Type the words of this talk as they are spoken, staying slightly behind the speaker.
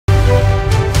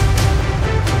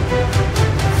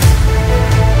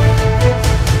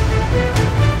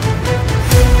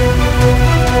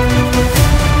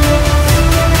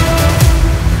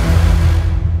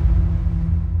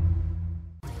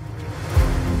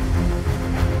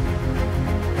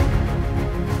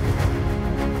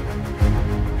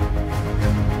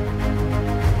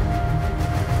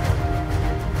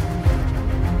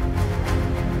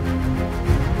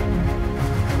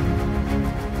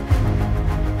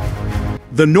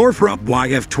The Northrop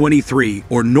YF-23,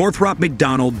 or Northrop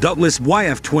McDonnell Douglas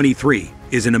YF-23,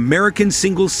 is an American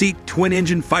single-seat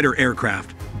twin-engine fighter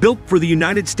aircraft built for the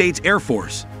United States Air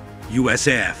Force,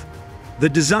 USAF. The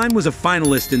design was a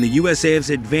finalist in the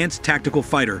USAF's Advanced Tactical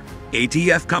Fighter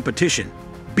 (ATF) competition,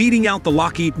 beating out the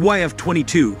Lockheed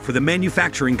YF-22 for the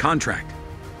manufacturing contract.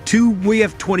 Two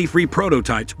YF-23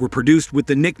 prototypes were produced with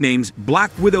the nicknames Black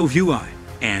Widow UI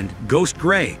and Ghost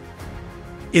Gray.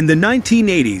 In the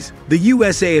 1980s, the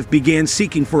USAF began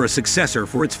seeking for a successor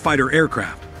for its fighter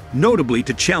aircraft, notably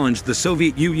to challenge the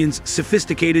Soviet Union's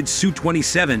sophisticated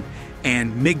Su-27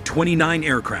 and MiG-29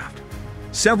 aircraft.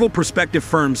 Several prospective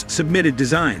firms submitted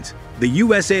designs. The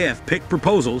USAF picked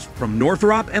proposals from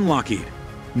Northrop and Lockheed.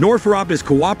 Northrop is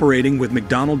cooperating with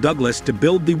McDonnell Douglas to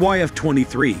build the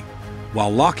YF-23,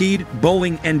 while Lockheed,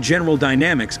 Boeing, and General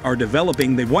Dynamics are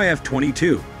developing the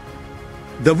YF-22.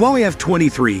 The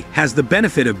YF-23 has the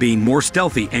benefit of being more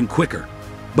stealthy and quicker,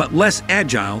 but less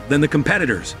agile than the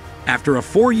competitors. After a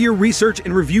 4-year research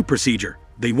and review procedure,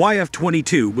 the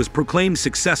YF-22 was proclaimed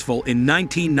successful in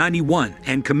 1991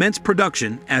 and commenced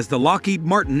production as the Lockheed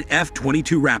Martin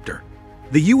F-22 Raptor.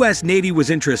 The U.S. Navy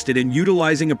was interested in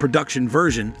utilizing a production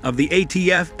version of the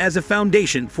ATF as a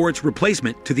foundation for its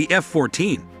replacement to the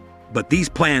F-14, but these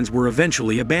plans were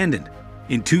eventually abandoned.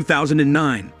 In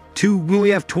 2009, two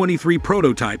YF-23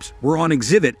 prototypes were on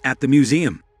exhibit at the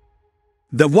museum.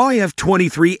 The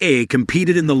YF-23A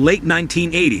competed in the late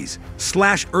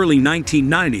 1980s/early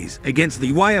 1990s against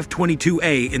the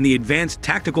YF-22A in the Advanced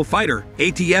Tactical Fighter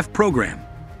 (ATF) program.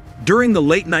 During the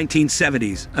late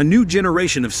 1970s, a new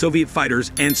generation of Soviet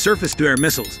fighters and surface-to-air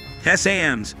missiles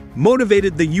 (SAMs)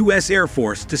 motivated the U.S. Air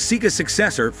Force to seek a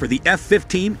successor for the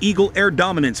F-15 Eagle air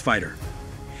dominance fighter.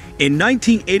 In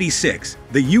 1986,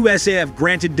 the USAF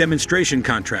granted demonstration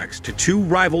contracts to two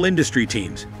rival industry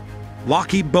teams,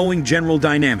 Lockheed Boeing General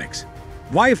Dynamics,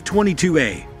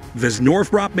 YF-22A, vs.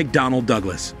 Northrop McDonnell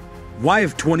Douglas,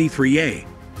 YF-23A.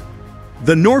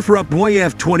 The Northrop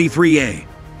YF-23A,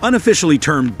 unofficially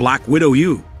termed Black Widow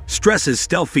U, stresses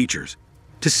stealth features.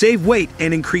 To save weight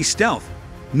and increase stealth,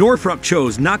 Northrop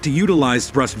chose not to utilize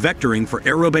thrust vectoring for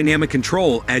aerodynamic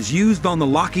control as used on the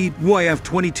Lockheed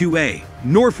YF-22A.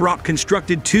 Northrop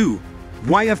constructed two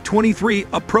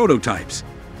YF-23A prototypes.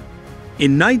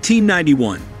 In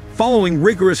 1991, following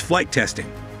rigorous flight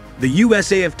testing, the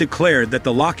USAF declared that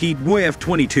the Lockheed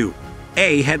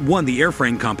YF-22A had won the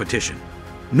airframe competition.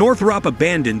 Northrop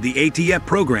abandoned the ATF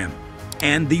program,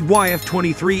 and the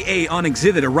YF-23A on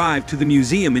exhibit arrived to the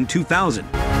museum in 2000.